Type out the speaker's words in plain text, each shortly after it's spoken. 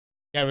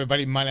Hey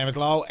everybody, my name is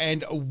Lowell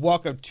and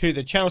welcome to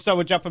the channel. So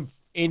we're jumping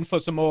in for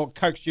some more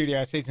Coke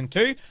Studio Season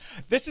 2.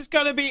 This is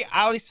going to be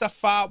Ali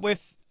Safar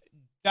with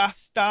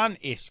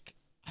Dastaan-e-Ishq.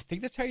 I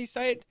think that's how you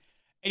say it.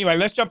 Anyway,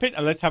 let's jump in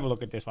and let's have a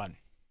look at this one.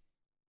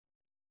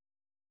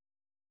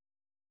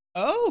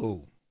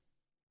 Oh.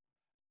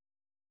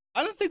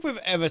 I don't think we've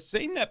ever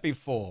seen that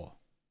before.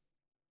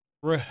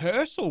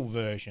 Rehearsal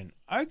version.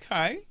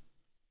 Okay.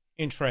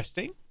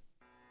 Interesting.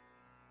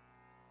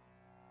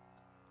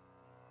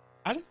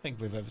 I don't think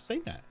we've ever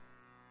seen that.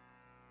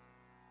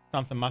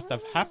 Something must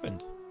have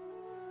happened.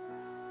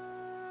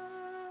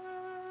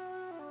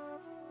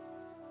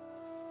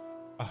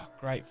 Oh,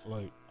 great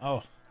flute.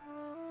 Oh.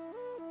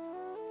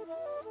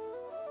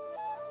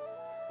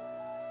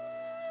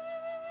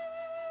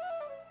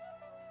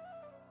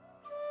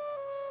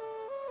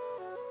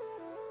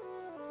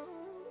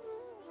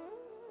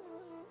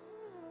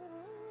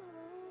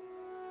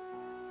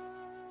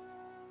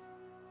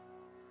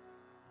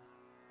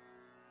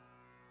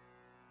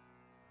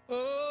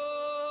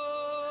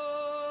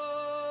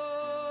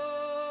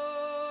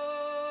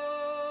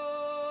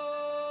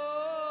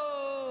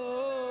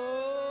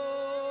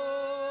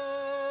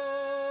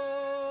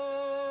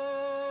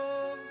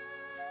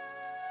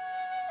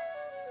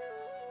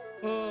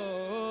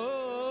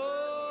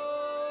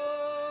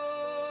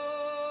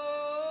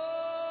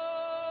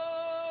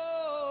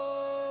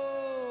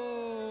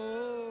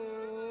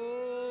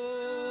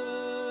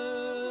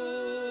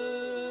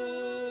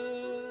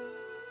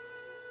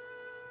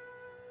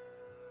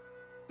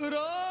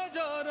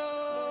 राजा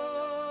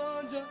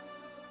राजा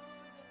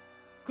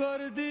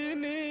कर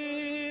दीनी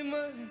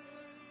मैं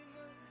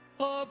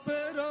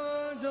आपे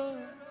राजा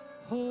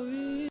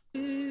होई.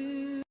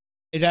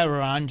 Is that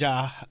Ranja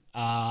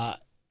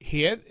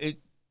here?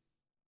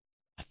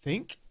 I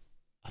think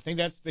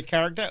that's the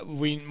character.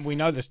 We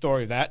know the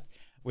story of that.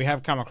 We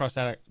have come across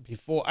that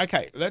before.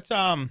 Okay, let's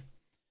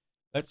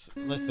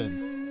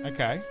listen.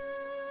 Okay.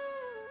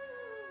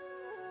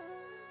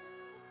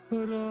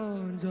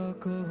 राजा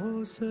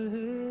कहो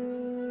सहेलिया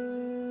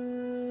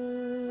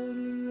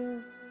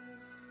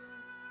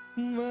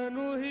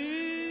मैनू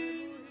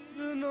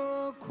हीर ना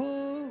खो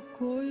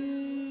कोई.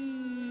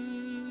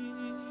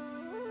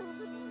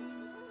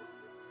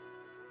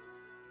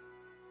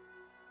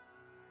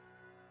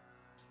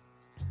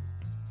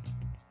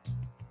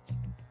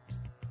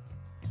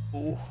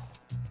 Ooh.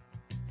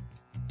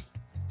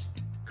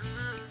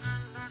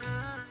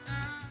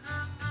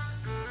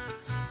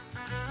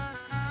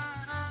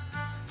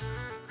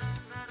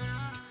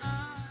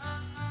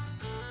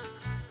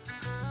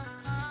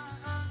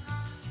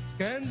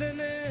 कहंदे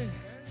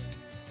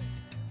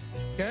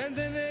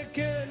ने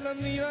के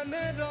लम्मियां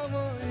ने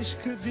रावां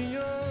इश्क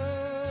दियां.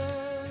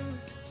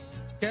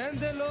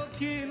 कहंदे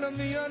लोकी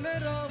लम्मियां ने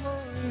रावां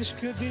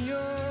इश्क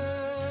दियां.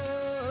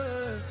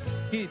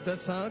 की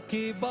दसां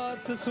की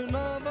बात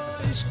सुनावां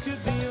इश्क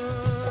दियां.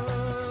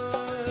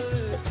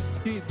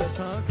 की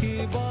दसां की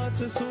बात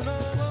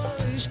सुनावां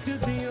इश्क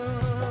दियां.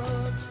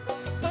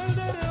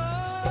 अंदर आ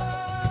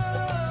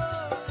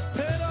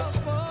फेरा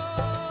पा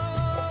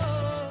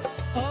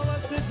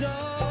आवास जा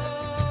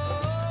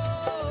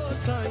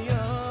साया.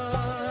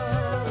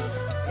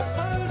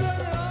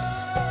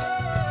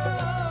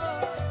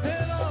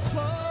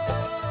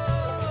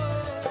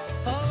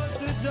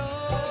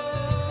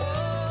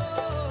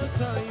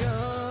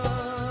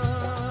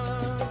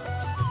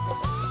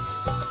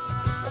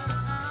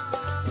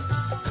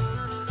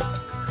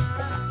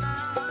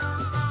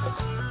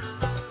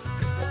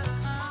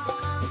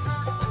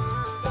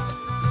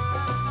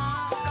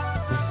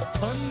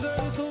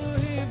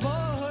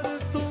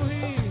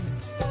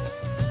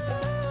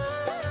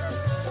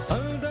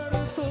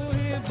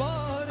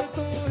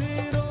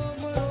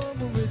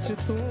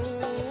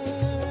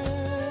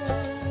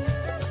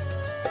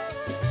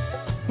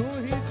 तू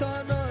ही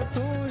ताना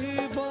तू ही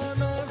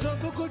बाना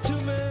सब कुछ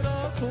मेरा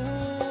तू.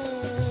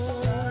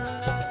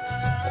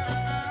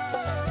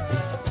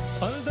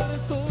 अंदर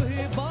तू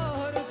ही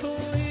बाहर तू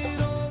ही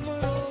रोम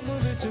रोम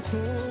विच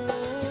तू.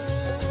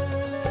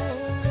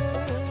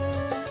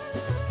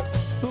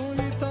 तू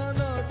ही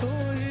ताना तू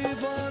ही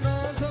बाना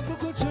सब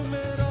कुछ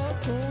मेरा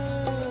तू.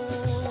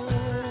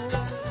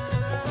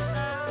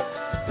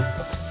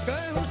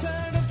 कह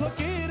हुसैन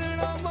फकीर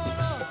ना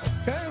माना,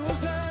 कह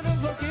हुसैन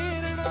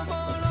फकीर ना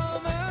माना,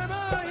 मैं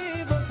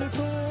नहीं बस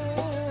तू.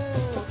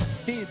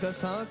 की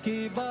दसां की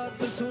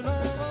बात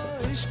सुनावा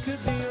इश्क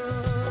दियां.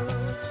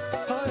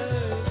 हाय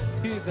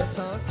की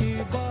दसां की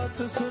बात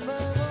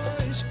सुनावा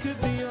इश्क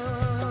दियां.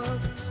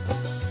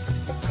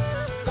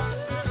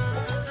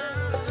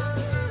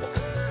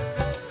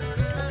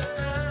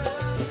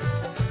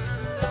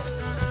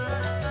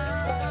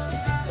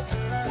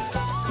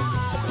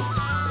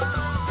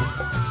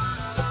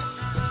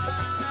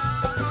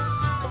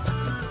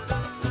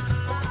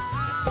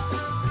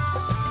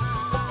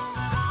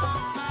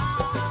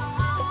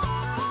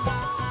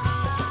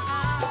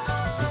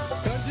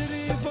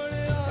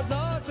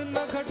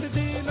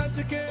 नच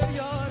के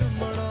यार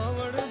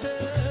मनावण दे.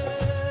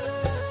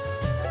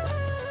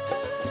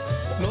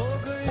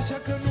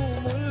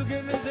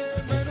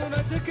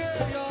 नच के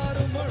यार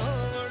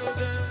मनावण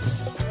दे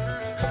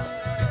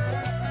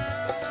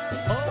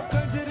ओ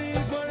कंजरी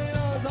बड़े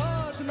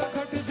आजाद न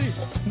खटदी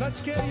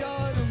नच के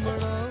यार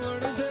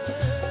मनावण दे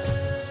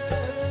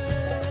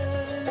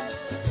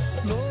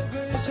लोग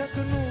इश्क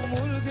नू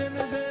मुल गिन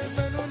दे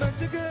मैनू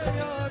नच के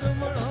यार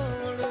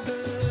मनावण दे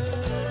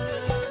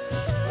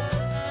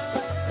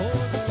ओ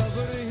रब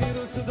नहीं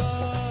रुसदा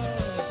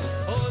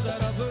ओ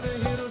रब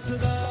नहीं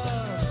रुसदा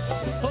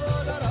ओ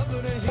रब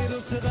नहीं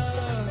रुसदा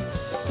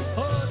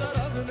ओ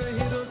रब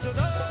नहीं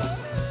रुसदा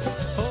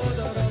ओ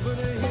रब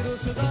नहीं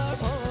रुसदा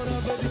सौ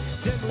रब दी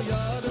जिनु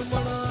यार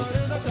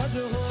मनाने दा जज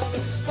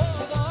होवे ओ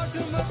वाट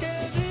मके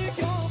दी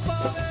क्यों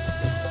पावे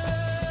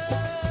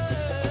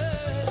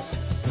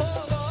ओ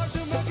वाट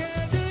मके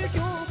दी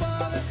क्यों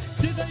पावे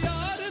जिद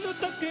यार नु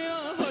तकिया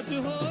हज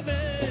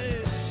होवे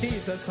की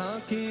दसां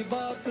की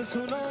बात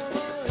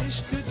सुनावा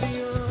इश्क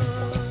दियां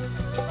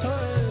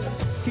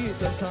की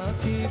दसां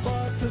की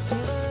बात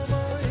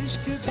सुनावा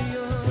इश्क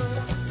दियां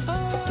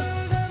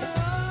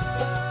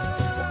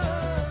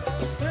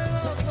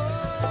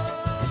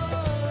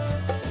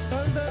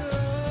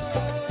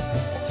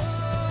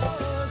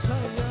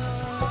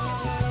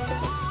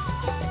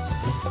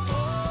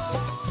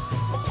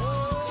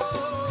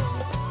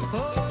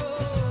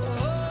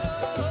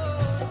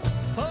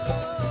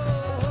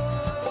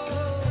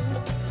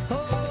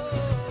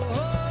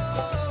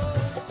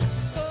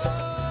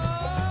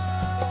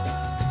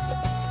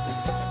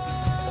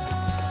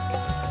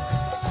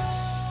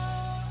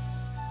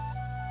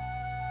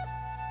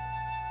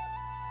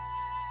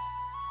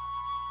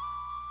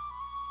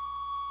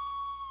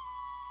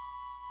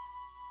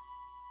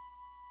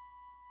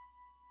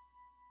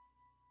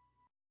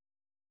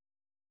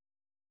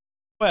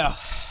Well,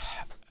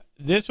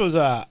 this was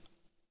a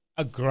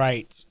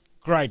great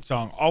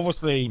song.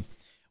 Obviously,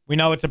 we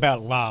know it's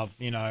about love.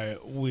 You know,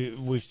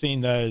 we've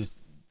seen those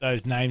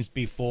names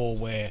before,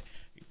 where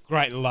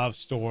great love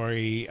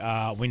story.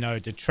 We know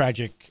the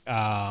tragic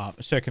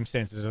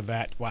circumstances of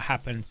that, what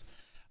happens.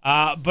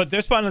 But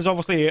this one is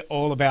obviously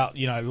all about,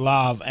 you know,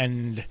 love,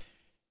 and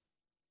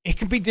it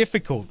can be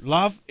difficult.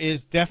 Love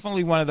is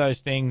definitely one of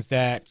those things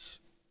that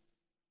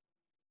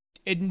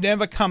it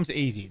never comes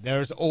easy.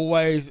 There's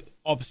always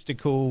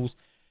obstacles.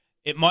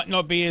 It might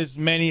not be as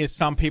many as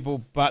some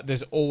people, but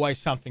there's always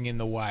something in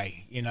the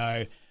way, you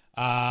know.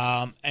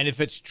 And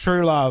if it's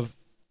true love,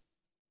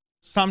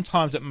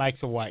 sometimes it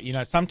makes a way, you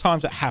know.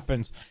 Sometimes it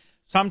happens.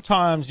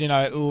 Sometimes, you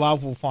know,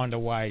 love will find a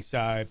way.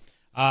 So,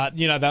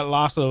 you know, that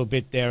last little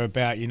bit there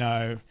about, you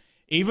know,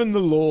 even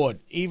the Lord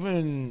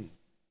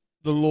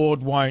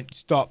won't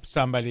stop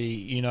somebody,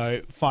 you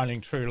know,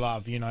 finding true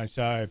love, you know.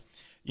 So,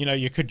 you know,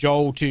 you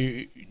cajole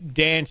to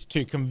dance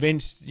to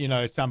convince, you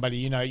know, somebody,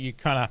 you know, you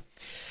kind of,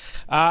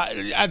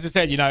 as I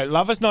said, you know,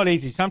 love is not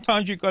easy.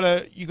 Sometimes you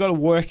gotta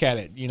work at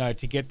it, you know,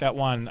 to get that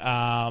one.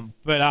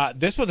 But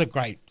this was a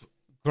great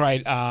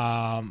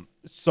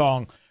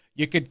song.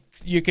 You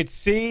could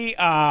see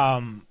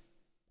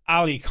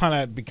Ali kind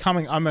of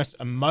becoming almost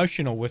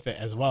emotional with it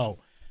as well.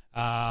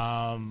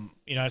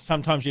 You know,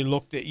 sometimes you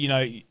looked at, you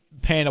know,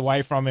 pan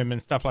away from him and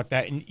stuff like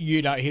that, and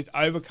you know, he's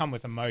overcome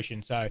with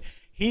emotion. So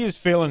he is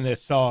feeling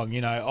this song,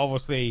 you know,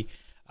 obviously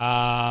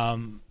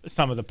some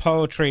of the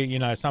poetry, you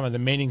know, some of the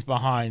meanings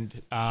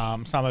behind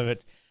some of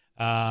it,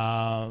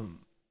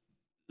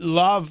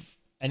 love,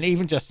 and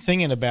even just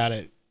singing about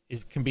it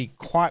can be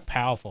quite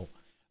powerful.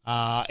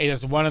 It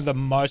is one of the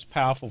most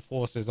powerful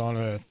forces on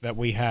earth that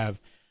we have,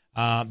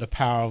 the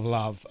power of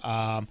love.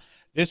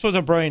 This was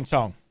a brilliant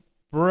song.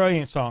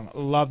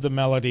 Love the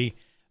melody.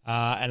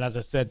 And as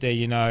I said there,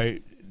 you know,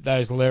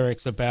 those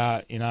lyrics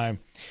about, you know,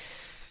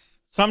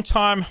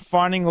 sometime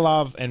finding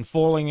love and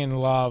falling in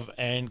love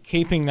and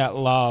keeping that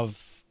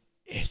love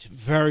is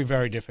very,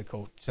 very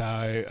difficult.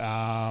 So,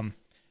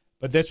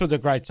 but this was a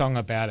great song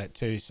about it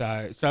too.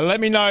 So let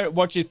me know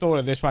what you thought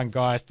of this one,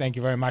 guys. Thank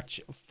you very much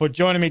for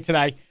joining me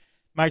today.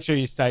 Make sure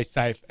you stay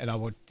safe, and I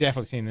will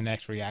definitely see you in the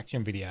next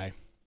reaction video.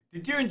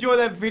 Did you enjoy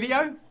that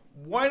video?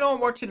 Why not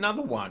watch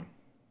another one?